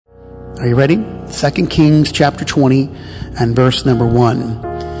Are you ready? 2 Kings chapter 20 and verse number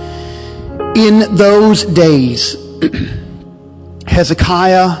 1. In those days,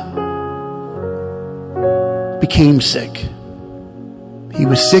 Hezekiah became sick. He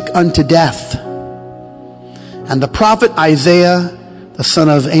was sick unto death. And the prophet Isaiah, the son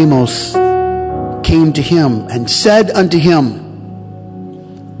of Amos, came to him and said unto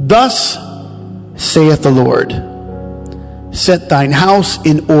him, Thus saith the Lord, Set thine house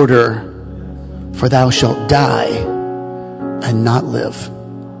in order, for thou shalt die and not live.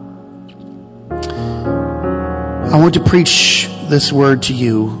 I want to preach this word to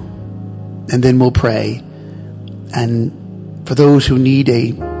you, and then we'll pray. And for those who need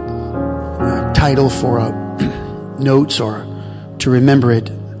a title for notes or to remember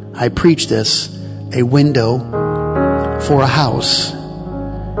it, I preach this, a window for a house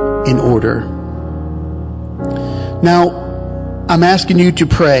in order. Now, I'm asking you to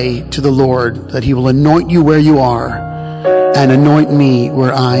pray to the Lord that He will anoint you where you are and anoint me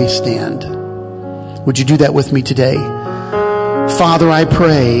where I stand. Would you do that with me today? Father, I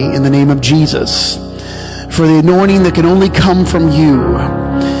pray in the name of Jesus for the anointing that can only come from you,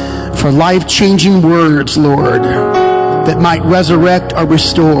 for life-changing words, Lord, that might resurrect or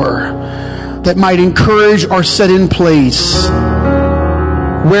restore, that might encourage or set in place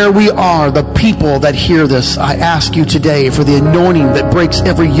where we are, the people that hear this. I ask you today for the anointing that breaks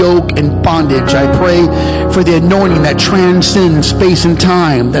every yoke and bondage. I pray for the anointing that transcends space and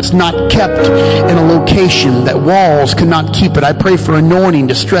time, that's not kept in a location, that walls cannot keep it. I pray for anointing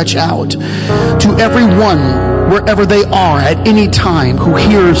to stretch out to everyone, wherever they are at any time, who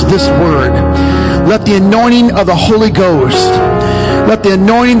hears this word. Let the anointing of the Holy Ghost, let the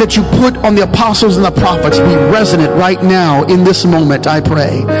anointing that you put on the apostles and the prophets be resonant right now in this moment, I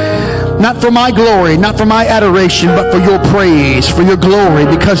pray. Not for my glory, not for my adoration, but for your praise, for your glory,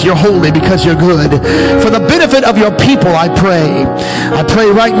 because you're holy, because you're good. For the benefit of your people, I pray. I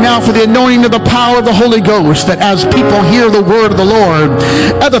pray right now for the anointing of the power of the Holy Ghost, that as people hear the word of the Lord,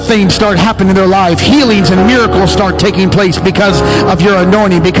 other things start happening in their life. Healings and miracles start taking place because of your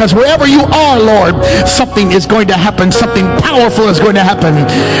anointing. Because wherever you are, Lord, something is going to happen. Something powerful is going to happen.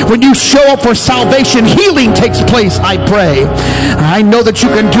 When you show up for salvation, healing takes place, I pray. I know that you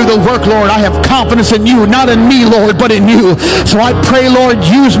can do the work, Lord. I have confidence in you, not in me, Lord, but in you. So I pray, Lord,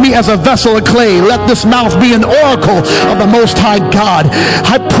 use me as a vessel of clay. Let this mouth be an oracle of the Most High God.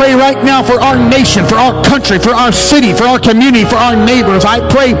 I pray right now for our nation, for our country, for our city, for our community, for our neighbors. I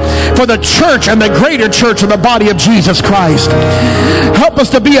pray for the church and the greater church of the body of Jesus Christ. Help us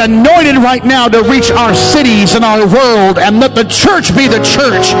to be anointed right now to reach our cities and our world, and let the church be the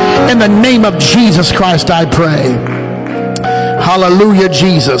church. In the name of Jesus Christ, I pray. Hallelujah,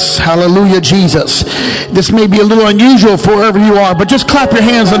 Jesus. Hallelujah, Jesus. This may be a little unusual for wherever you are, but just clap your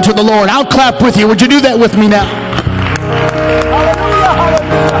hands unto the Lord. I'll clap with you. Would you do that with me now?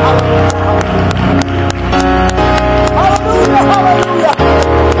 Hallelujah, hallelujah.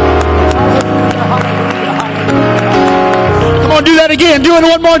 Come on, do that again. Do it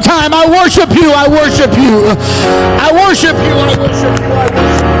one more time. I worship you. I worship you. I worship you. I worship you. I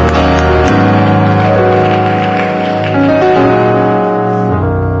worship you.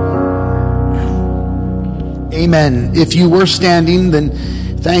 Amen. If you were standing, then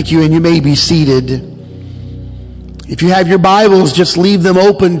thank you, and you may be seated. If you have your Bibles, just leave them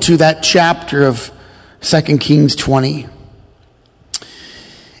open to that chapter of 2 Kings 20.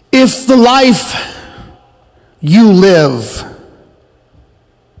 If the life you live,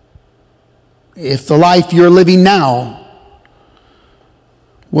 if the life you're living now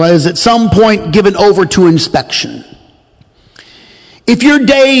was at some point given over to inspection, if your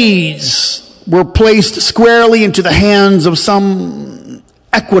days were placed squarely into the hands of some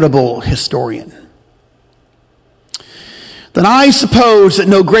equitable historian, then I suppose that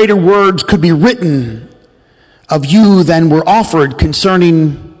no greater words could be written of you than were offered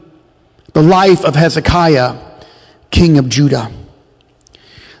concerning the life of Hezekiah, king of Judah.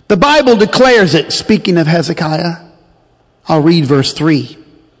 The Bible declares it, speaking of Hezekiah. I'll read verse 3.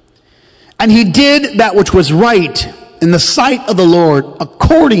 And he did that which was right in the sight of the Lord,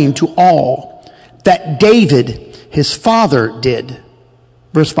 according to all that David, his father, did.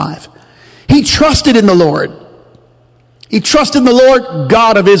 Verse 5. He trusted in the Lord. He trusted in the Lord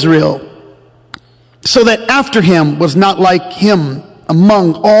God of Israel, so that after him was not like him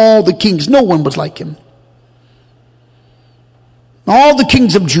among all the kings. No one was like him. All the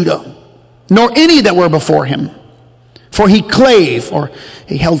kings of Judah, nor any that were before him. For he clave, or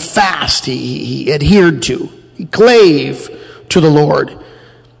he held fast, he adhered to. He clave to the Lord.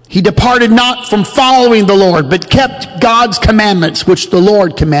 He departed not from following the Lord, but kept God's commandments, which the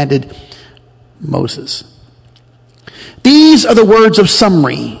Lord commanded Moses. These are the words of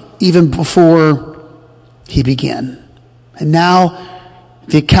summary, even before he began. And now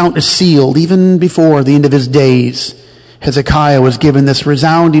the account is sealed. Even before the end of his days, Hezekiah was given this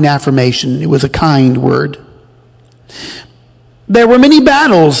resounding affirmation. It was a kind word. There were many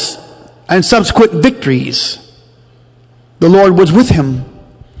battles and subsequent victories. The Lord was with him.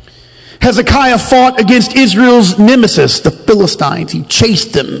 Hezekiah fought against Israel's nemesis, the Philistines. He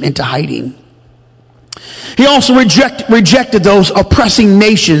chased them into hiding. He also rejected those oppressing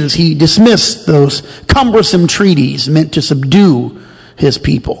nations. He dismissed those cumbersome treaties meant to subdue his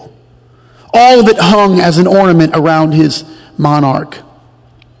people. All of it hung as an ornament around his monarch.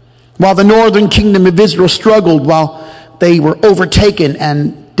 While the northern kingdom of Israel struggled, while they were overtaken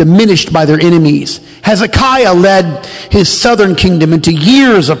and diminished by their enemies, Hezekiah led his southern kingdom into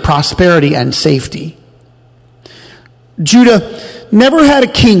years of prosperity and safety. Judah never had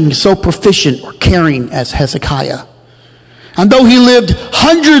a king so proficient or caring as Hezekiah. And though he lived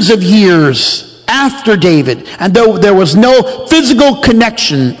hundreds of years after David, and though there was no physical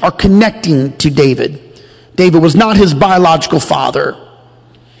connection or connecting to David, David was not his biological father.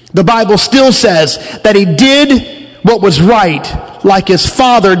 The Bible still says that he did what was right, like his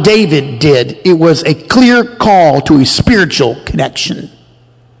father David did. It was a clear call to a spiritual connection.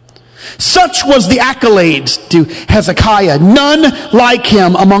 Such was the accolades to Hezekiah. None like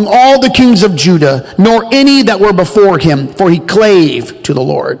him among all the kings of Judah, nor any that were before him, for he clave to the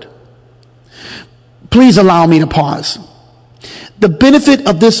Lord. Please allow me to pause. The benefit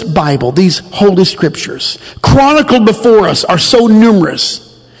of this Bible, these holy scriptures, chronicled before us, are so numerous.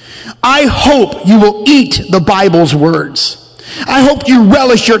 I hope you will eat the Bible's words. I hope you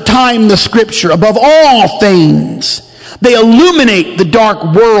relish your time in the scripture above all things. They illuminate the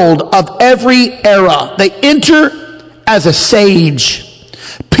dark world of every era. They enter as a sage,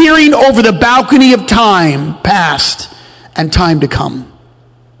 peering over the balcony of time past and time to come.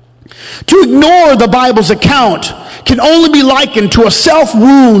 To ignore the Bible's account can only be likened to a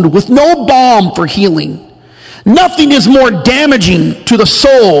self-wound with no balm for healing. Nothing is more damaging to the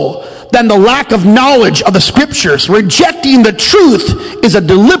soul than the lack of knowledge of the scriptures. Rejecting the truth is a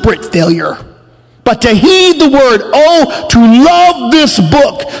deliberate failure. But to heed the word, oh, to love this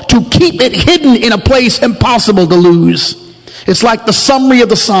book, to keep it hidden in a place impossible to lose. It's like the summary of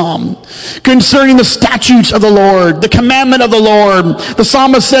the psalm concerning the statutes of the Lord, the commandment of the Lord. The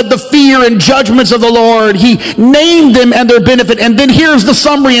psalmist said the fear and judgments of the Lord. He named them and their benefit. And then here's the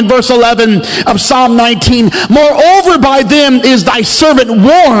summary in verse 11 of Psalm 19. Moreover, by them is thy servant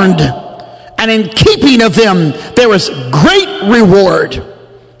warned, and in keeping of them there is great reward.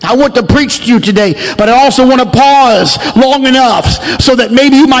 I want to preach to you today, but I also want to pause long enough so that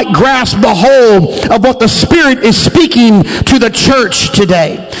maybe you might grasp the whole of what the Spirit is speaking to the church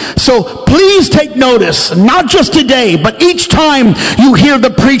today. So please take notice, not just today, but each time you hear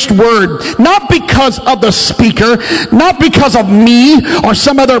the preached word, not because of the speaker, not because of me or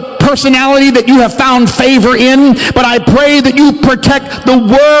some other personality that you have found favor in, but I pray that you protect the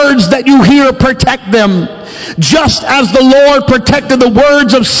words that you hear, protect them. Just as the Lord protected the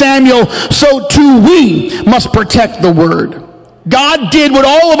words of Samuel, so too we must protect the word. God did what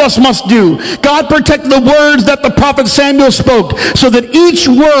all of us must do. God protected the words that the prophet Samuel spoke, so that each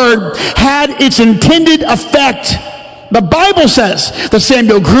word had its intended effect. The Bible says that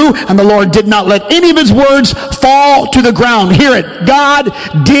Samuel grew and the Lord did not let any of his words fall to the ground. Hear it. God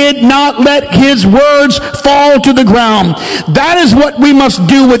did not let his words fall to the ground. That is what we must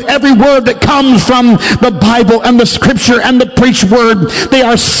do with every word that comes from the Bible and the scripture and the preached word. They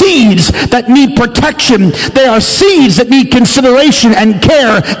are seeds that need protection. They are seeds that need consideration and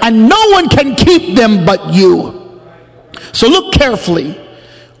care, and no one can keep them but you. So look carefully.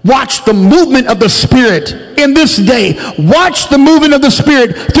 Watch the movement of the Spirit in this day. Watch the movement of the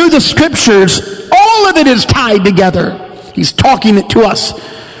Spirit through the scriptures. All of it is tied together. He's talking it to us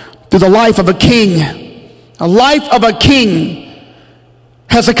through the life of a king. A life of a king.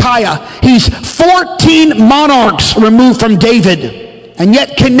 Hezekiah. He's 14 monarchs removed from David, and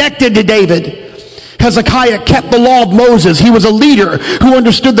yet connected to David. Hezekiah kept the law of Moses. He was a leader who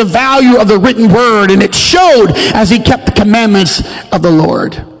understood the value of the written word, and it showed as he kept the commandments of the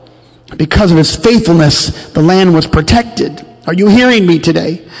Lord. Because of his faithfulness, the land was protected. Are you hearing me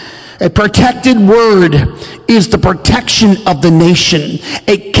today? A protected word is the protection of the nation.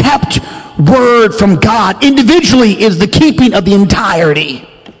 A kept word from God individually is the keeping of the entirety.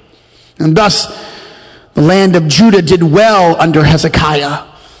 And thus, the land of Judah did well under Hezekiah.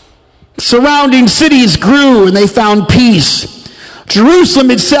 Surrounding cities grew and they found peace.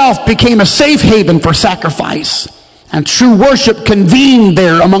 Jerusalem itself became a safe haven for sacrifice, and true worship convened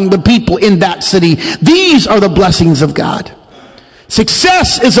there among the people in that city. These are the blessings of God.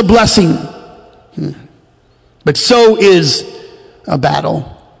 Success is a blessing, but so is a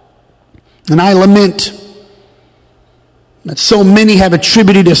battle. And I lament that so many have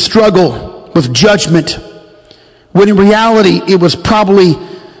attributed a struggle with judgment, when in reality it was probably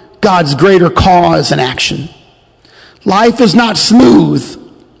God's greater cause and action. Life is not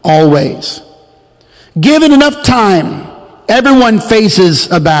smooth always. Given enough time, everyone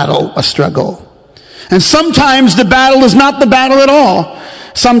faces a battle, a struggle. And sometimes the battle is not the battle at all.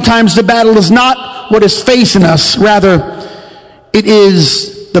 Sometimes the battle is not what is facing us. Rather, it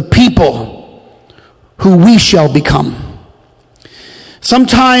is the people who we shall become.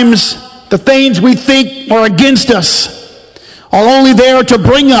 Sometimes the things we think are against us are only there to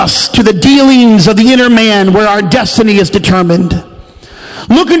bring us to the dealings of the inner man where our destiny is determined.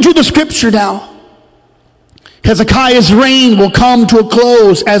 Look into the scripture now. Hezekiah's reign will come to a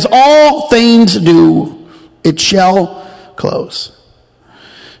close, as all things do. It shall close.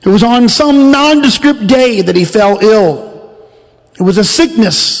 It was on some nondescript day that he fell ill. It was a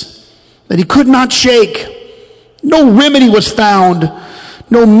sickness that he could not shake. No remedy was found.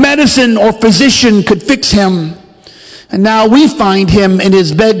 No medicine or physician could fix him. And now we find him in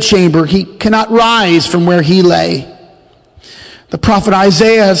his bedchamber. He cannot rise from where he lay. The prophet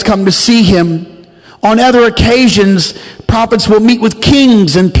Isaiah has come to see him. On other occasions, prophets will meet with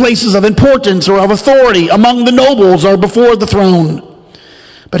kings in places of importance or of authority, among the nobles or before the throne.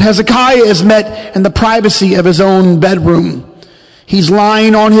 But Hezekiah is met in the privacy of his own bedroom. He's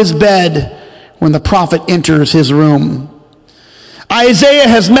lying on his bed when the prophet enters his room. Isaiah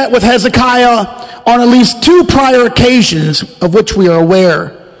has met with Hezekiah on at least 2 prior occasions of which we are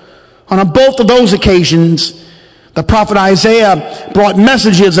aware. On both of those occasions, the prophet Isaiah brought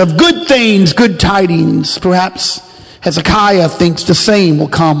messages of good things, good tidings. Perhaps Hezekiah thinks the same will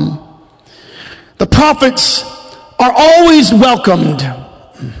come. The prophets are always welcomed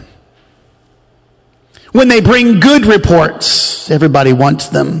when they bring good reports. Everybody wants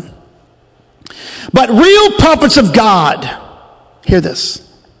them. But real prophets of God, hear this,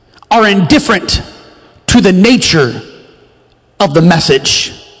 are indifferent to the nature of the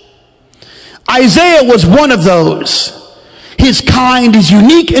message. Isaiah was one of those. His kind is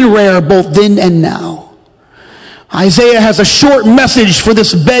unique and rare both then and now. Isaiah has a short message for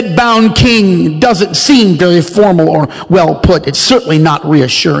this bed-bound king. It doesn't seem very formal or well put. It's certainly not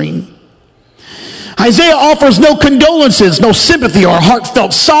reassuring. Isaiah offers no condolences, no sympathy or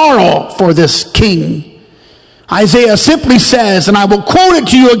heartfelt sorrow for this king. Isaiah simply says, and I will quote it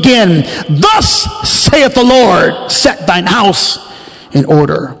to you again, "Thus saith the Lord, set thine house in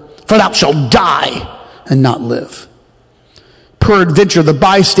order, for thou shalt die and not live." Peradventure the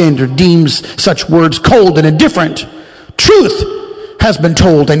bystander deems such words cold and indifferent. Truth has been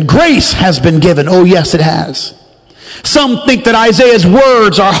told and grace has been given. Oh yes, it has. Some think that Isaiah's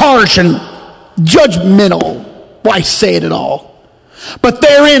words are harsh and judgmental. Why say it at all? But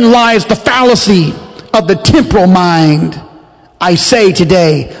therein lies the fallacy of the temporal mind. I say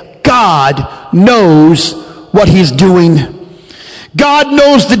today, God knows what he's doing. God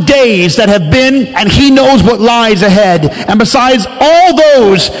knows the days that have been, and he knows what lies ahead. And besides all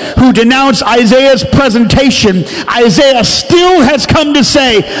those who denounce Isaiah's presentation, Isaiah still has come to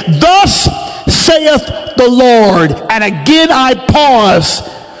say, "Thus saith the Lord." And again I pause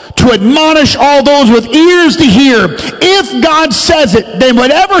to admonish all those with ears to hear. If God says it, then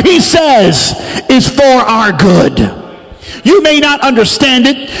whatever he says is for our good. You may not understand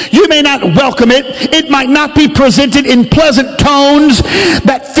it. You may not welcome it. It might not be presented in pleasant tones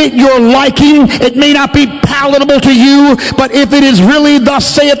that fit your liking. It may not be palatable to you. But if it is really thus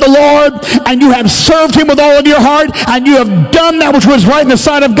saith the Lord, and you have served him with all of your heart, and you have done that which was right in the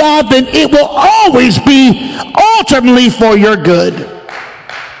sight of God, then it will always be ultimately for your good.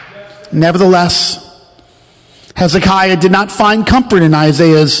 Nevertheless, Hezekiah did not find comfort in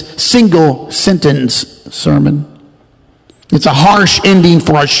Isaiah's single sentence sermon. It's a harsh ending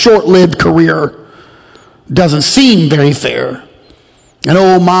for a short-lived career. Doesn't seem very fair. And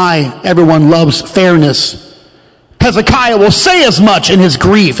oh my, everyone loves fairness. Hezekiah will say as much in his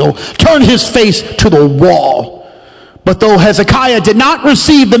grief. He'll turn his face to the wall. But though Hezekiah did not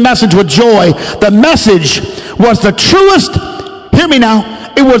receive the message with joy, the message was the truest, hear me now,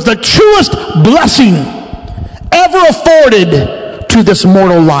 it was the truest blessing ever afforded to this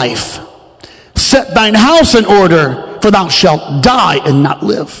mortal life. Set thine house in order, for thou shalt die and not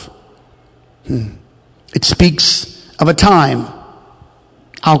live. It speaks of a time.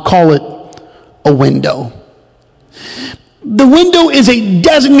 I'll call it a window. The window is a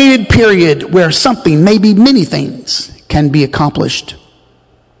designated period where something, maybe many things, can be accomplished.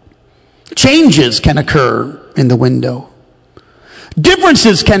 Changes can occur in the window.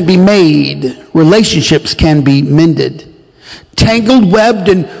 Differences can be made. Relationships can be mended. Tangled, webbed,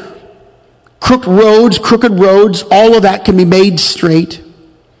 and crooked roads, all of that can be made straight.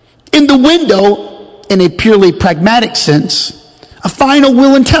 In the window, in a purely pragmatic sense, a final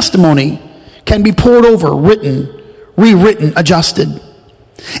will and testimony can be poured over, written, rewritten, adjusted.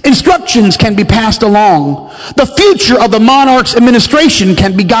 Instructions can be passed along. The future of the monarch's administration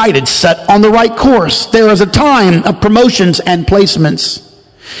can be guided, set on the right course. There is a time of promotions and placements.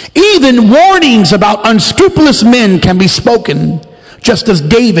 Even warnings about unscrupulous men can be spoken, just as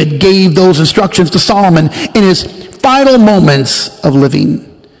David gave those instructions to Solomon in his final moments of living.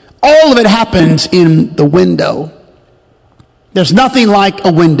 All of it happens in the window. There's nothing like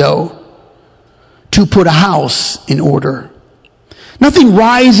a window to put a house in order. Nothing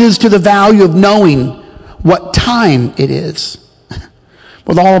rises to the value of knowing what time it is.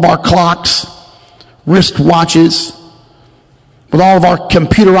 With all of our clocks, wrist watches, with all of our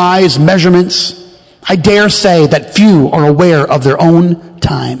computerized measurements, I dare say that few are aware of their own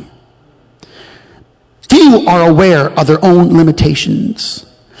time. Few are aware of their own limitations.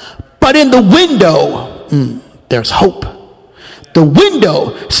 But in the window, there's hope. The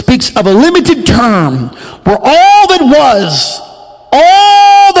window speaks of a limited term where all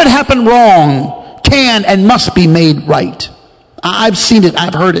that happened wrong can and must be made right. I've seen it.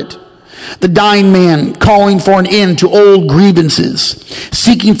 I've heard it. The dying man calling for an end to old grievances,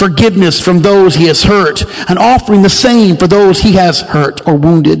 seeking forgiveness from those he has hurt, and offering the same for those he has hurt or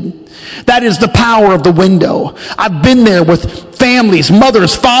wounded. That is the power of the window. I've been there with families,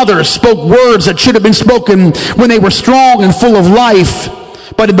 mothers, fathers spoke words that should have been spoken when they were strong and full of life.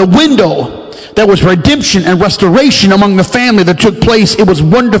 But in the window, there was redemption and restoration among the family that took place. It was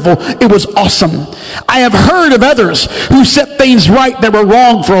wonderful. It was awesome. I have heard of others who set things right that were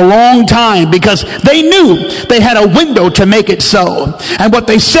wrong for a long time because they knew they had a window to make it so. And what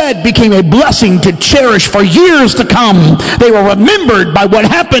they said became a blessing to cherish for years to come. They were remembered by what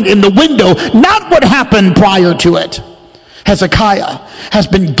happened in the window, not what happened prior to it. Hezekiah has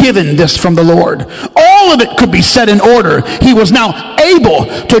been given this from the Lord. All of it could be set in order. He was now able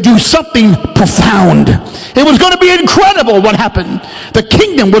to do something profound. It was going to be incredible what happened. The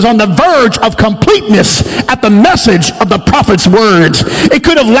kingdom was on the verge of completeness at the message of the prophet's words. It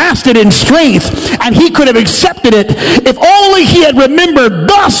could have lasted in strength, and he could have accepted it if only he had remembered,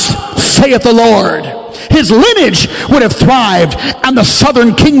 "Thus saith the Lord." His lineage would have thrived, and the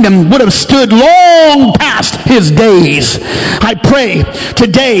southern kingdom would have stood long past his days. I pray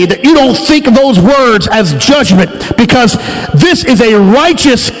today that you don't think of those words as judgment, because this is a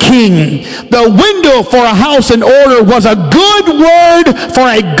righteous king. The window for a house in order was a good word for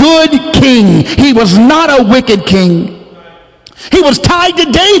a good king. He was not a wicked king. He was tied to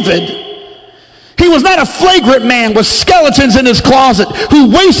David. He was not a flagrant man with skeletons in his closet who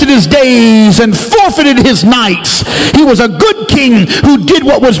wasted his days and forfeited his nights. He was a good king who did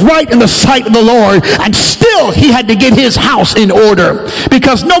what was right in the sight of the Lord, and still he had to get his house in order.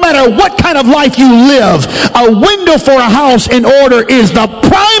 Because no matter what kind of life you live, a window for a house in order is the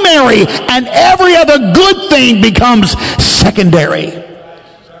primary, and every other good thing becomes secondary.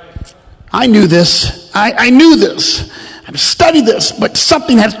 I knew this. I knew this. I've studied this, but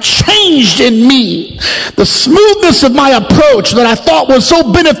something has changed in me. The smoothness of my approach that I thought was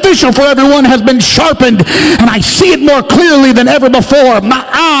so beneficial for everyone has been sharpened, and I see it more clearly than ever before. My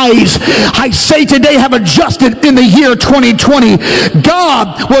eyes, I say today, have adjusted in the year 2020.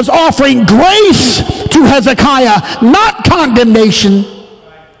 God was offering grace to Hezekiah, not condemnation.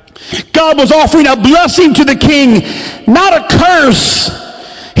 God was offering a blessing to the king, not a curse.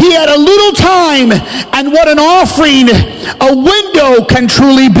 He had a little time, and what an offering a window can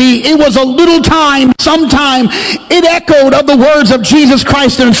truly be. It was a little time. Sometime it echoed of the words of Jesus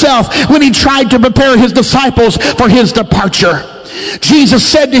Christ himself when he tried to prepare his disciples for his departure. Jesus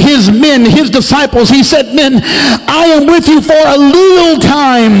said to his men, his disciples, he said, "Men, I am with you for a little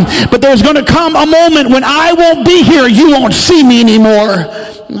time, but there's going to come a moment when I won't be here. You won't see me anymore."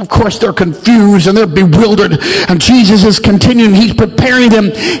 And of course, they're confused and they're bewildered. And Jesus is continuing. He's preparing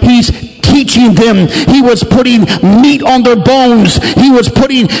them. He's teaching them. He was putting meat on their bones. He was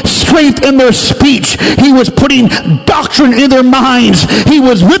putting strength in their speech. He was putting doctrine in their minds. He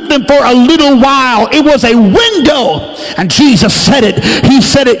was with them for a little while. It was a window. And Jesus said it. He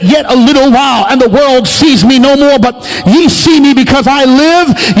said it, yet a little while, and the world sees me no more, but ye see me because I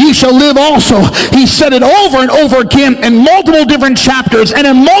live, ye shall live also. He said it over and over again in multiple different chapters and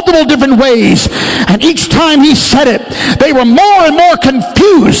in multiple different ways. And each time he said it, they were more and more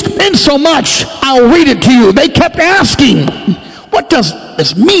confused, insomuch, I'll read it to you, they kept asking, what does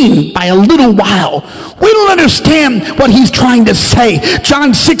this mean by a little while? We don't understand what he's trying to say.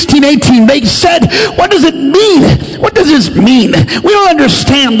 John 16:18, they said, what does it mean? What does this mean? We don't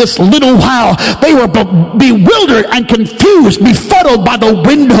understand this little while. They were bewildered and confused, befuddled by the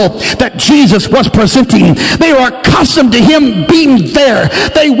window that Jesus was presenting. They were accustomed to him being there.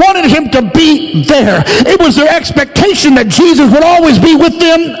 They wanted him to be there. It was their expectation that Jesus would always be with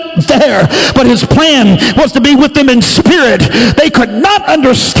them there. But his plan was to be with them in spirit. They could not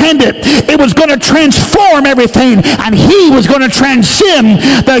understand it. It was going to transform everything, and he was going to transcend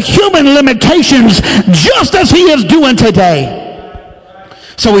the human limitations just as he is doing today.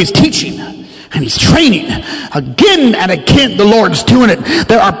 So he's teaching and he's training again and again. The Lord's doing it.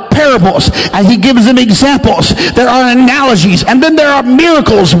 There are parables and he gives them examples. There are analogies, and then there are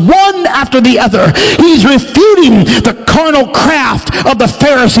miracles, one after the other. He's refuting the carnal craft of the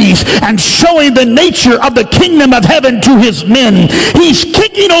Pharisees and showing the nature of the kingdom of heaven to his men. He's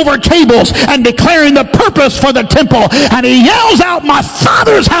kicking over tables and declaring the purpose for the temple, and he yells out, my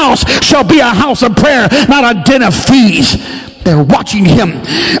Father's house shall be a house of prayer, not a den of thieves. They're watching him.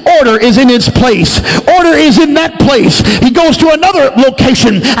 Order is in its place. Order is in that place. He goes to another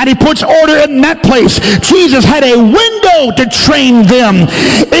location and he puts order in that place. Jesus had a window to train them.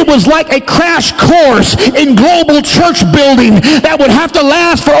 It was like a crash course in global church building that would have to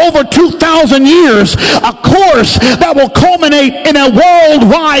last for over 2,000 years. A course that will culminate in a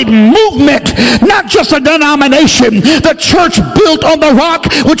worldwide movement, not just a denomination. The church built on the rock,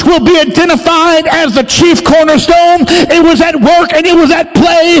 which will be identified as the chief cornerstone. It was at work and it was at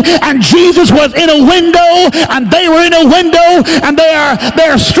play, and Jesus was in a window and they were in a window, and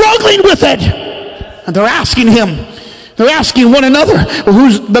they're struggling with it, and they're asking him. They're asking one another, well,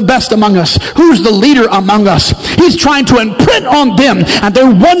 who's the best among us? Who's the leader among us? He's trying to imprint on them, and they're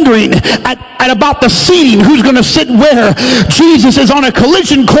wondering at about the seating, who's going to sit where. Jesus is on a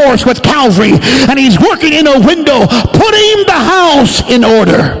collision course with Calvary, and he's working in a window, putting the house in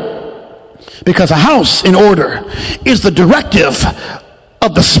order. Because a house in order is the directive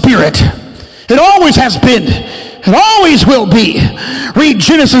of the Spirit. It always has been. It always will be. Read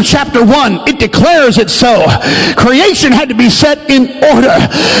Genesis chapter 1. It declares it so. Creation had to be set in order.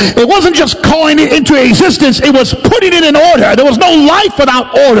 It wasn't just calling it into existence. It was putting it in order. There was no life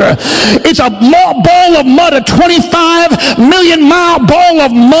without order. It's a ball of mud, a 25 million mile ball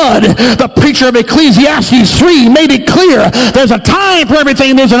of mud. The preacher of Ecclesiastes 3 made it clear. There's a time for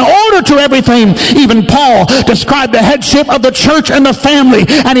everything. There's an order to everything. Even Paul described the headship of the church and the family.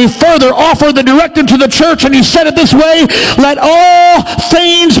 And he further offered the directive to the church, and he said it this way: let all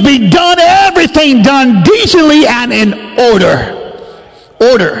things be done, everything done decently and in order.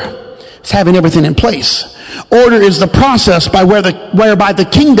 Order is having everything in place. Order is the process whereby the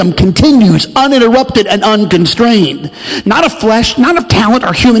kingdom continues uninterrupted and unconstrained. Not of flesh, not of talent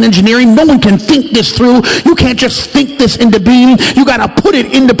or human engineering. No one can think this through. You can't just think this into being. You got to put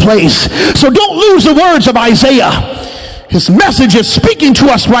it into place. So don't lose the words of Isaiah. His message is speaking to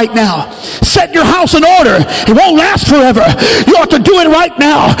us right now. Set your house in order. It won't last forever. You ought to do it right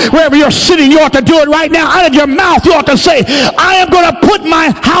now. Wherever you're sitting, you ought to do it right now. Out of your mouth, you ought to say, I am going to put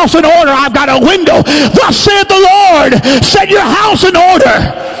my house in order. I've got a window. Thus saith the Lord, set your house in order.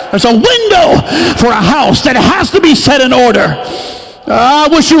 There's a window for a house that has to be set in order. I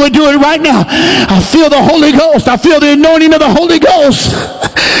wish you would do it right now. I feel the Holy Ghost. I feel the anointing of the Holy Ghost.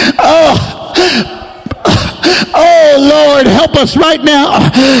 Oh, Lord, help us right now.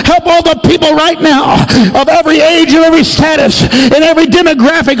 Help all the people right now of every age and every status and every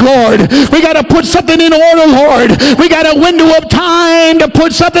demographic, Lord. We got to put something in order, Lord. We got a window of time to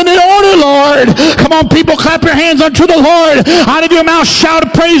put something in order, Lord. Come on, people, clap your hands unto the Lord. Out of your mouth,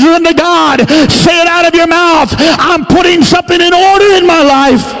 shout praises unto God. Say it out of your mouth. I'm putting something in order in my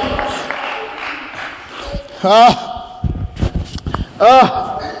life.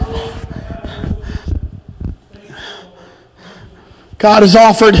 God has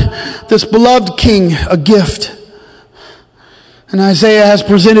offered this beloved king a gift. And Isaiah has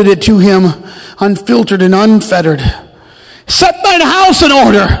presented it to him unfiltered and unfettered. Set thine house in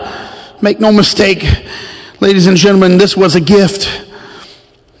order. Make no mistake, ladies and gentlemen, this was a gift.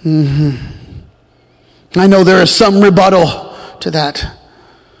 I know there is some rebuttal to that.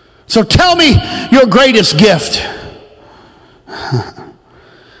 So tell me your greatest gift.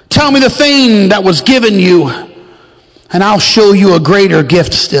 Tell me the thing that was given you, and I'll show you a greater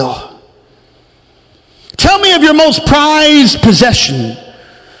gift still. Tell me of your most prized possession,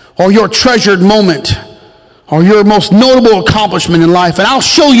 or your treasured moment, or your most notable accomplishment in life, and I'll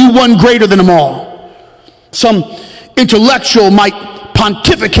show you one greater than them all. Some intellectual might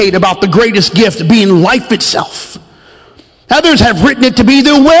pontificate about the greatest gift being life itself. Others have written it to be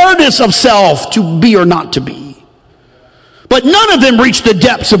the awareness of self, to be or not to be. But none of them reach the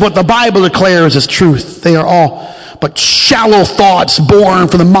depths of what the Bible declares as truth. They are all but shallow thoughts born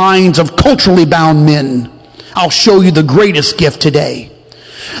from the minds of culturally bound men. I'll show you the greatest gift today.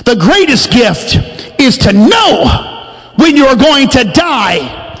 The greatest gift is to know when you're going to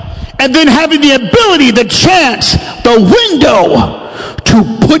die, and then having the ability, the chance, the window to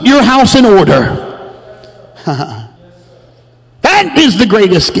put your house in order. That is the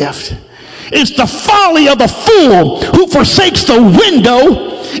greatest gift. It's the folly of the fool who forsakes the window.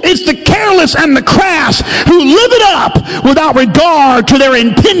 It's the careless and the crass who live it up without regard to their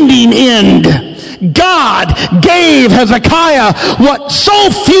impending end. God gave Hezekiah what so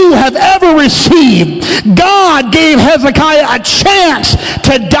few have ever received. God gave Hezekiah a chance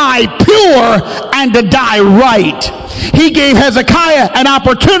to die pure and to die right. He gave Hezekiah an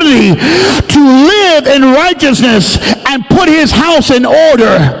opportunity to live in righteousness and put his house in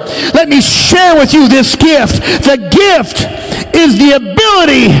order. Let me share with you this gift. The gift is the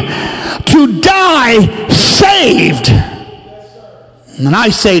ability to die saved. And I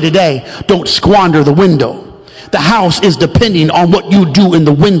say today, don't squander the window. The house is depending on what you do in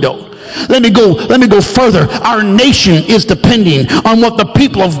the window. Let me go further. Our nation is depending on what the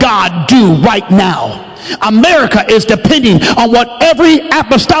people of God do right now. America is depending on what every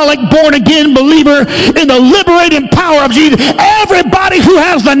apostolic born-again believer in the liberating power of Jesus, everybody who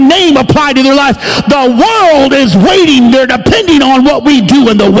has the name applied to their life, the world is waiting. They're depending on what we do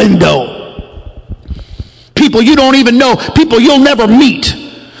in the window. People you don't even know, people you'll never meet,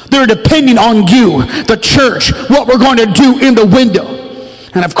 they're depending on you, the church, what we're going to do in the window.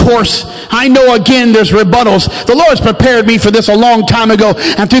 And of course, I know again there's rebuttals. The Lord's prepared me for this a long time ago,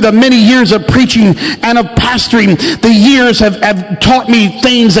 and through the many years of preaching and of pastoring, the years have taught me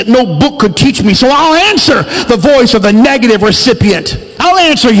things that no book could teach me. So I'll answer the voice of the negative recipient. I'll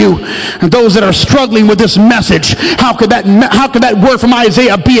answer you. And those that are struggling with this message, how could that word from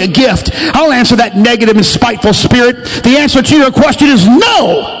Isaiah be a gift? I'll answer that negative and spiteful spirit. The answer to your question is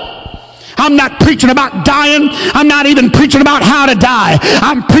no. I'm not preaching about dying. I'm not even preaching about how to die.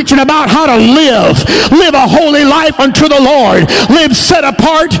 I'm preaching about how to live. Live a holy life unto the Lord. Live set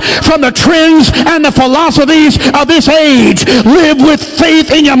apart from the trends and the philosophies of this age. Live with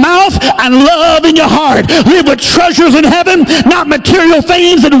faith in your mouth and love in your heart. Live with treasures in heaven, not material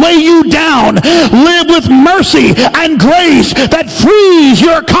things that weigh you down. Live with mercy and grace that frees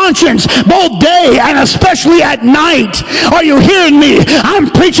your conscience both day and especially at night. Are you hearing me? I'm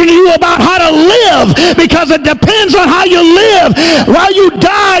preaching to you about how to live, because it depends on how you live. While you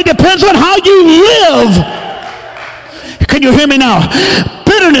die depends on how you live. Can you hear me now?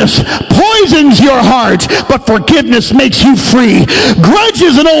 Bitterness poisons your heart, but forgiveness makes you free.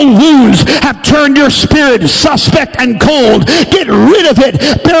 Grudges and old wounds have turned your spirit suspect and cold. Get rid of it.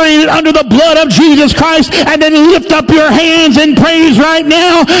 Bury it under the blood of Jesus Christ, and then lift up your hands in praise right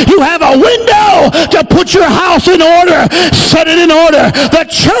now. You have a window to put your house in order. Set it in order. The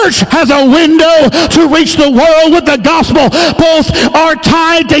church has a window to reach the world with the gospel. Both are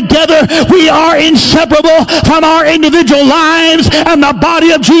tied together. We are inseparable from our individual lives and the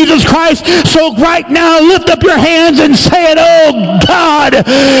body of Jesus Christ. So right now, lift up your hands and say it. Oh God,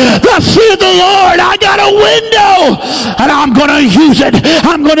 thus saith the Lord, I got a window and I'm going to use it.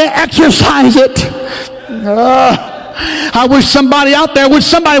 I'm going to exercise it. I wish somebody out there, would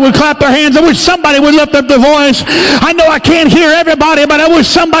clap their hands. I wish somebody would lift up their voice. I know I can't hear everybody, but I wish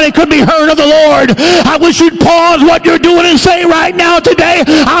somebody could be heard of the Lord. I wish you'd pause what you're doing and say right now today,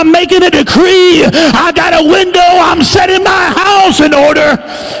 I'm making a decree. I got a window. I'm setting my house in order.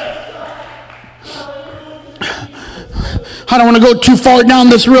 I don't want to go too far down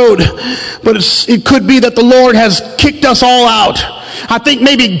this road, but it could be that the Lord has kicked us all out. I think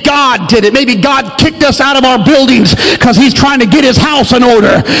maybe God did it. Maybe God kicked us out of our buildings because he's trying to get his house in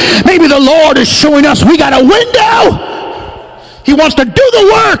order. Maybe the Lord is showing us we got a window. He wants to do the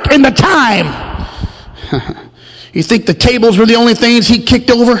work in the time. You think the tables were the only things he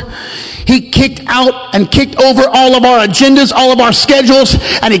kicked over? He kicked out and kicked over all of our agendas, all of our schedules,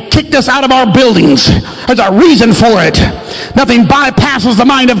 and he kicked us out of our buildings. There's a reason for it. Nothing bypasses the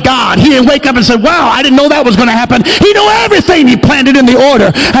mind of God. He didn't wake up and say, wow, I didn't know that was going to happen. He knew everything. He planned it in the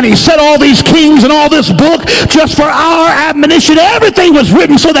order. And he set all these kings and all this book just for our admonition. Everything was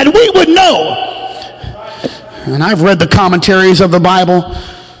written so that we would know. And I've read the commentaries of the Bible.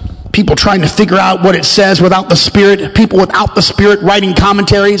 People trying to figure out what it says without the Spirit. People without the Spirit writing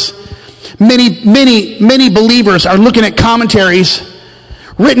commentaries. Many believers are looking at commentaries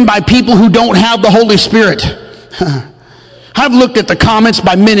written by people who don't have the Holy Spirit. I've looked at the comments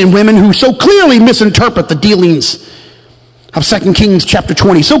by men and women who so clearly misinterpret the dealings of 2 Kings chapter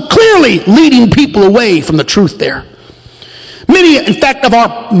 20. So clearly leading people away from the truth there. Many, in fact, of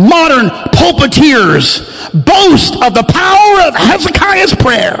our modern pulpiteers boast of the power of Hezekiah's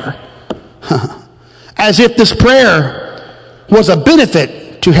prayer. As if this prayer was a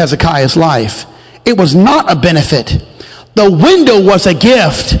benefit to Hezekiah's life. It was not a benefit. The window was a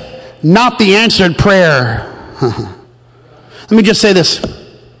gift, not the answered prayer. Let me just say this.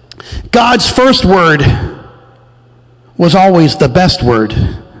 God's first word was always the best word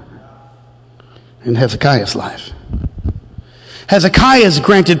in Hezekiah's life. Hezekiah's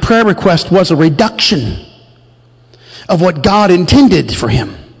granted prayer request was a reduction of what God intended for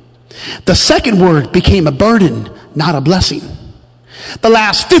him. The second word became a burden, not a blessing. The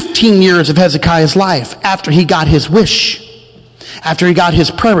last 15 years of Hezekiah's life, after he got his wish, after he got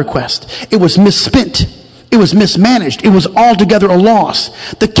his prayer request, it was misspent. It was mismanaged. It was altogether a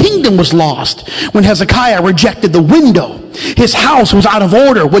loss. The kingdom was lost when Hezekiah rejected the window. His house was out of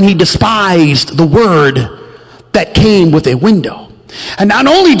order when he despised the word that came with a window. And not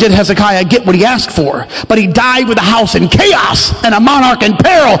only did Hezekiah get what he asked for, but he died with a house in chaos and a monarch in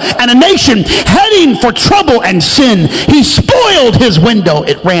peril and a nation heading for trouble and sin. He spoiled his window.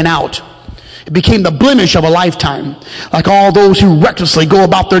 It ran out. It became the blemish of a lifetime. Like all those who recklessly go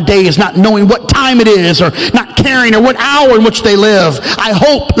about their days not knowing what time it is or not caring or what hour in which they live. I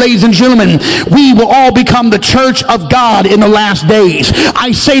hope, ladies and gentlemen, we will all become the church of God in the last days.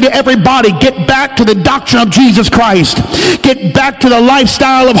 I say to everybody, get back to the doctrine of Jesus Christ. Get back to the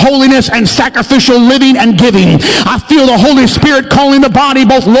lifestyle of holiness and sacrificial living and giving. I feel the Holy Spirit calling the body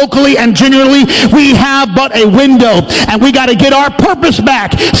both locally and generally. We have but a window and we got to get our purpose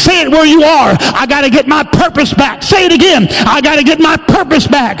back. Say it where you are. I got to get my purpose back. Say it again. I got to get my purpose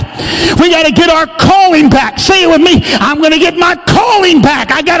back. We got to get our calling back. Say it with me. I'm going to get my calling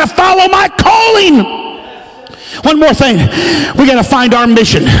back. I got to follow my calling. One more thing. We got to find our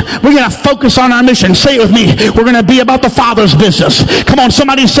mission. We got to focus on our mission. Say it with me. We're going to be about the Father's business. Come on,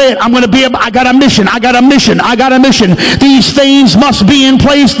 somebody say it. I got a mission. I got a mission. I got a mission. These things must be in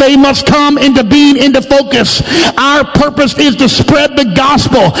place. They must come into being, into focus. Our purpose is to spread the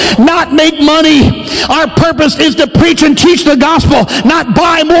gospel, not make money. Our purpose is to preach and teach the gospel, not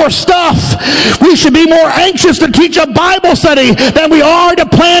buy more stuff. We should be more anxious to teach a Bible study than we are to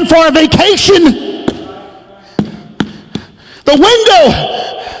plan for a vacation. The window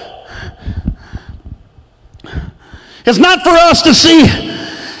is not for us to see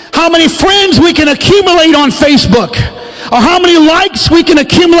how many friends we can accumulate on Facebook or how many likes we can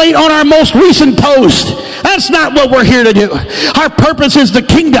accumulate on our most recent post. That's not what we're here to do. Our purpose is the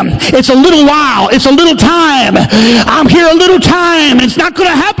kingdom. It's a little while. It's a little time. I'm here a little time. It's not going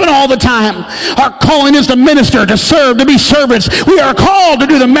to happen all the time. Our calling is to minister, to serve, to be servants. We are called to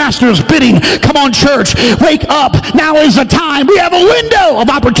do the master's bidding. Come on, church. Wake up. Now is the time. We have a window of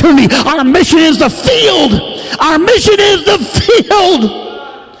opportunity. Our mission is the field. Our mission is the field.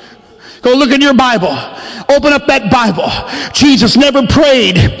 Go look in your Bible. Open up that Bible. Jesus never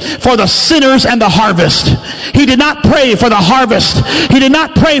prayed for the sinners and the harvest. He did not pray for the harvest. He did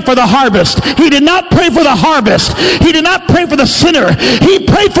not pray for the harvest. He did not pray for the harvest. He did not pray for the sinner. He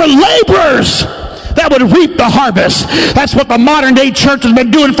prayed for laborers that would reap the harvest. That's what the modern day church has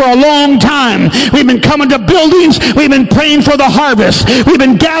been doing for a long time. We've been coming to buildings. We've been praying for the harvest. We've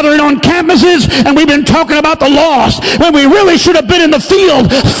been gathering on campuses and we've been talking about the lost when we really should have been in the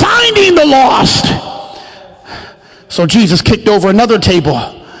field finding the lost. So Jesus kicked over another table.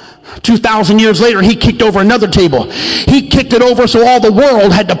 2,000 years later, he kicked over another table. He kicked it over so all the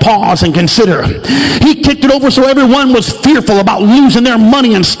world had to pause and consider. He kicked it over so everyone was fearful about losing their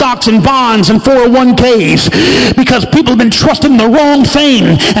money in stocks and bonds and 401ks because people have been trusting the wrong thing.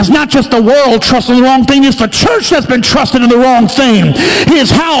 And it's not just the world trusting the wrong thing. It's the church that's been trusting in the wrong thing. His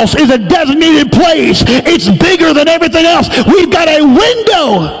house is a designated place. It's bigger than everything else. We've got a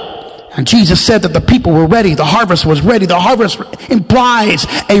window. And Jesus said that the people were ready. The harvest was ready. The harvest implies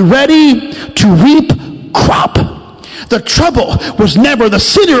a ready to reap crop. The trouble was never the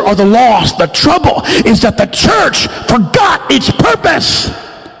sinner or the lost. The trouble is that the church forgot its purpose.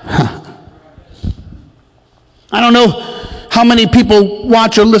 I don't know how many people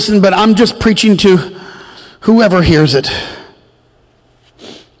watch or listen, but I'm just preaching to whoever hears it.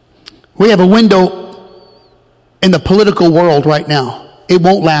 We have a window in the political world right now. It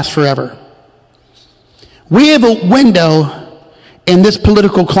won't last forever. We have a window in this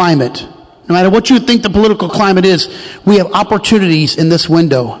political climate. No matter what you think the political climate is, we have opportunities in this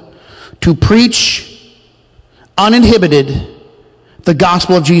window to preach uninhibited the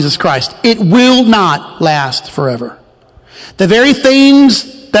gospel of Jesus Christ. It will not last forever. The very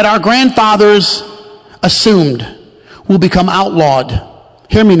things that our grandfathers assumed will become outlawed.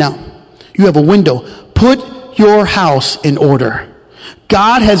 Hear me now. You have a window. Put your house in order.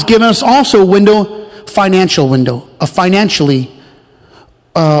 God has given us also a window, financial window, a financially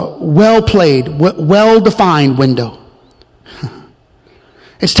well-played, well-defined window.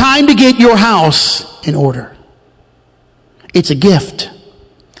 It's time to get your house in order. It's a gift.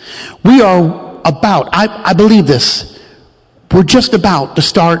 We are about, I believe this, we're just about to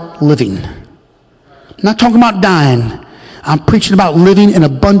start living. I'm not talking about dying. I'm preaching about living an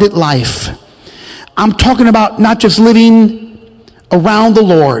abundant life. I'm talking about not just living around the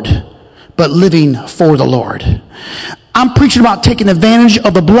Lord, but living for the Lord. I'm preaching about taking advantage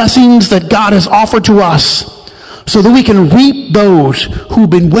of the blessings that God has offered to us so that we can reap those who've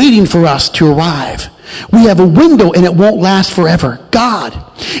been waiting for us to arrive. We have a window and it won't last forever. God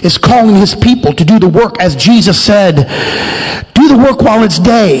is calling his people to do the work as Jesus said, do the work while it's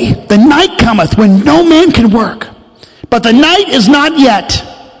day. The night cometh when no man can work. But the night is not yet.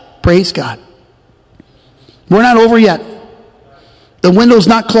 Praise God. We're not over yet. The window's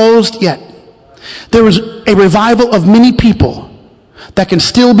not closed yet. There is a revival of many people that can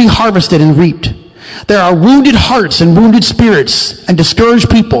still be harvested and reaped. There are wounded hearts and wounded spirits and discouraged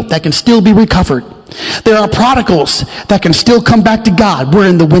people that can still be recovered. There are prodigals that can still come back to God. We're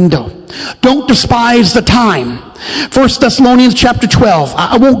in the window. Don't despise the time. 1 Thessalonians chapter 12.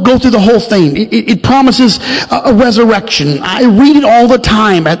 I won't go through the whole thing. It promises a resurrection. I read it all the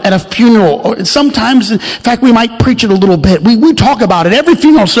time at a funeral. Sometimes, in fact, we might preach it a little bit. We talk about it. Every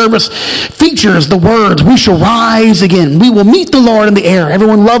funeral service features the words, we shall rise again. We will meet the Lord in the air.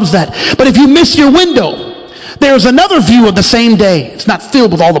 Everyone loves that. But if you miss your window, there's another view of the same day. It's not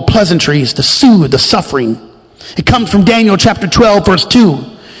filled with all the pleasantries to soothe the suffering. It comes from Daniel chapter 12, verse 2.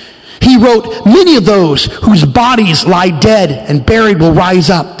 He wrote, many of those whose bodies lie dead and buried will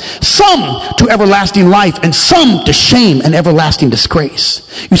rise up, some to everlasting life and some to shame and everlasting disgrace.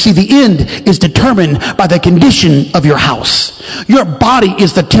 You see, the end is determined by the condition of your house. Your body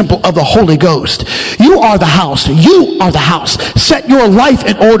is the temple of the Holy Ghost. You are the house. You are the house. Set your life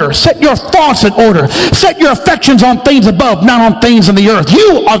in order. Set your thoughts in order. Set your affections on things above, not on things in the earth.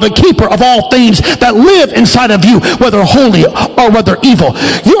 You are the keeper of all things that live inside of you, whether holy or whether evil.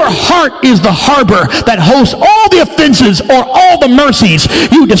 Your heart is the harbor that hosts all the offenses or all the mercies.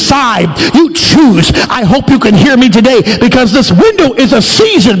 You decide, you choose. I hope you can hear me today, because this window is a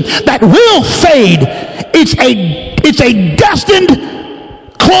season that will fade. It's a destined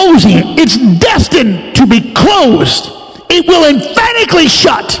closing. It's destined to be closed. It will emphatically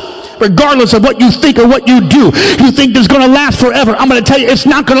shut. Regardless of what you think or what you do, you think this is going to last forever. I'm going to tell you, it's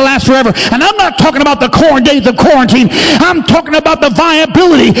not going to last forever. And I'm not talking about the days of quarantine. I'm talking about the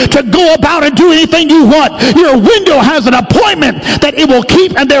viability to go about and do anything you want. Your window has an appointment that it will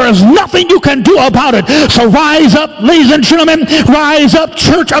keep, and there is nothing you can do about it. So rise up, ladies and gentlemen. Rise up,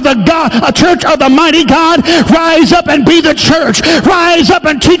 church of the God, a church of the mighty God. Rise up and be the church. Rise up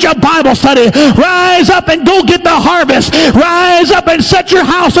and teach a Bible study. Rise up and go get the harvest. Rise up and set your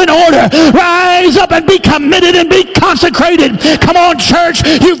house in order. Rise up and be committed and be consecrated. Come on, church.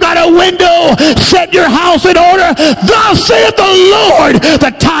 You've got a window. Set your house in order. Thus saith the Lord,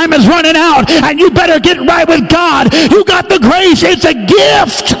 the time is running out and you better get right with God. You got the grace. It's a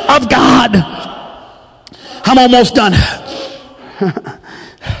gift of God. I'm almost done.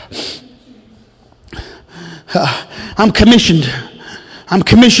 I'm commissioned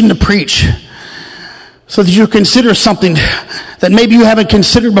to preach so that you consider something that maybe you haven't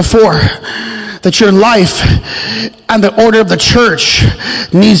considered before, that your life and the order of the church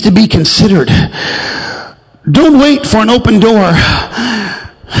needs to be considered. Don't wait for an open door,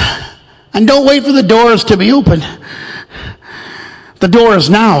 and don't wait for the doors to be open. The door is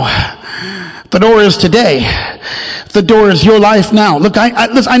now. The door is today. The door is your life now. Look,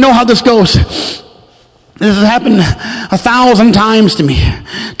 I know how this goes. This has happened 1,000 times to me,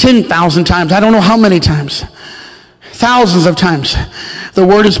 10,000 times. I don't know how many times. Thousands of times. The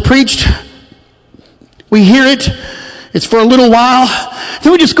word is preached. We hear it. It's for a little while.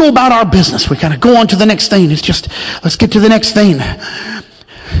 Then we just go about our business. We kind of go on to the next thing. It's just, let's get to the next thing.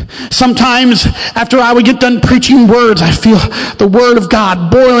 Sometimes after I would get done preaching words, I feel the word of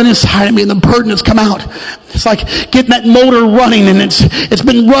God boiling inside of me and the burden has come out. It's like getting that motor running, and it's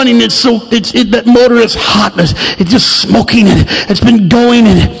been running. That motor is hot. It's just smoking, and it's been going,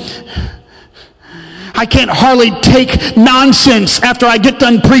 and I can't hardly take nonsense after I get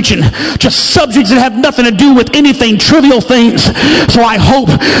done preaching. Just subjects that have nothing to do with anything, trivial things. So I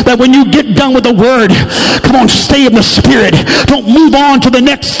hope that when you get done with the word, come on, stay in the Spirit. Don't move on to the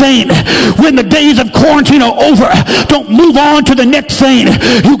next thing. When the days of quarantine are over, don't move on to the next thing.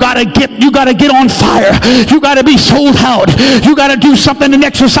 You gotta get on fire. You gotta be sold out. You gotta do something and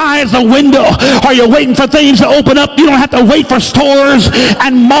exercise the window. Are you waiting for things to open up? You don't have to wait for stores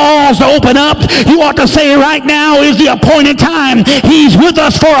and malls to open up. You ought to say right now is the appointed time. He's with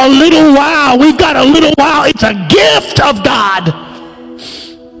us for a little while. We've got a little while. It's a gift of God.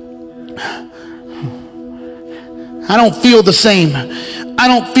 I don't feel the same. I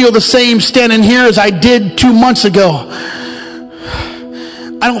don't feel the same standing here as I did 2 months ago.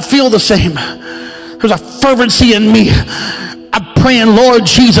 I don't feel the same. There's a fervency in me. I'm praying, Lord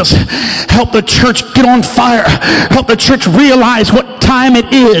Jesus, help the church get on fire. Help the church realize what time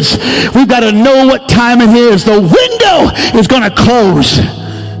it is. We've got to know what time it is. The window is going to close.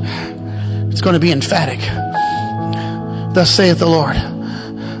 It's going to be emphatic. Thus saith the Lord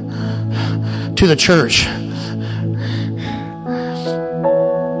to the church.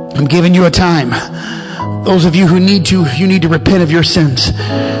 I'm giving you a time. Those of you who need to repent of your sins.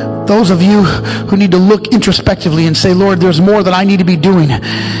 Those of you who need to look introspectively and say, Lord, there's more that I need to be doing.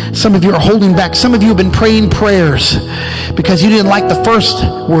 Some of you are holding back. Some of you have been praying prayers because you didn't like the first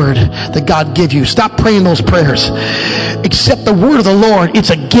word that God gave you. Stop praying those prayers. Accept the word of the Lord. It's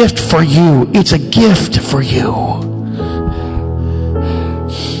a gift for you. It's a gift for you.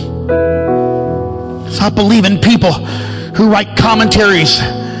 Stop believing people who write commentaries,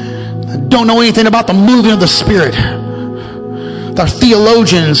 don't know anything about the moving of the Spirit. They're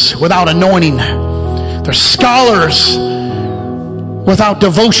theologians without anointing. They're scholars without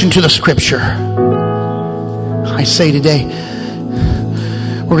devotion to the Scripture. I say today,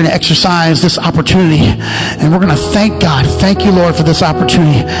 we're going to exercise this opportunity and we're going to thank God. Thank you, Lord, for this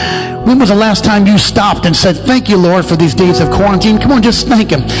opportunity. When was the last time you stopped and said, thank you, Lord, for these days of quarantine? Come on, just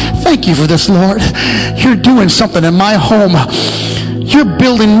thank Him. Thank you for this, Lord. You're doing something in my home. You're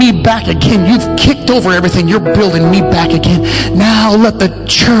building me back again. You've kicked over everything. You're building me back again. Now let the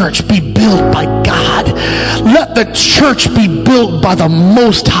church be built by God. Let the church be built by the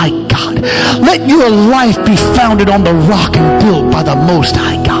Most High God. Let your life be founded on the rock and built by the Most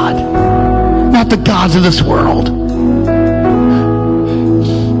High God. Not the gods of this world.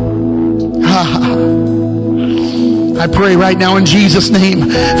 I pray right now in Jesus' name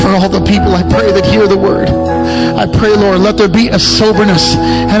for all the people. I pray that hear the word. I pray, Lord, let there be a soberness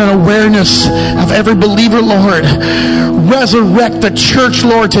and an awareness of every believer, Lord. Resurrect the church,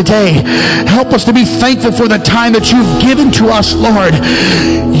 Lord, today. Help us to be thankful for the time that you've given to us, Lord.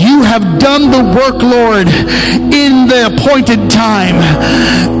 You have done the work, Lord, in the appointed time.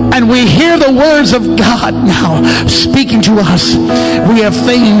 And we hear the words of God now speaking to us. We have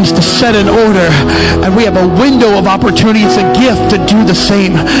things to set in order, and we have a window of opportunity. It's a gift to do the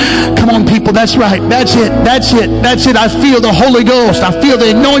same. Come on, people. That's right. That's it. That's it. That's it. I feel the Holy Ghost. I feel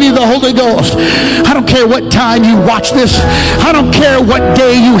the anointing of the Holy Ghost. I don't care what time you watch this. I don't care what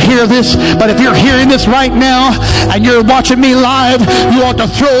day you hear this. But if you're hearing this right now and you're watching me live, you ought to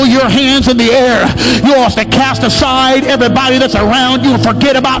throw your hands in the air. You ought to cast aside everybody that's around you and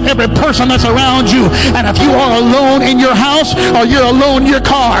forget about every person that's around you. And if you are alone in your house or you're alone in your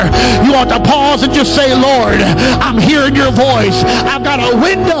car, you ought to pause and just say, Lord, I'm hearing your voice. I've got a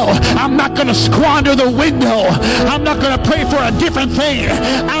window. I'm not going to squander the window. I'm not going to pray for a different thing.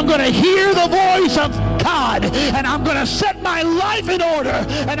 I'm going to hear the voice of God, and I'm going to set my life in order,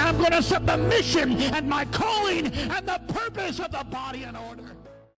 and I'm going to set the mission and my calling and the purpose of the body in order.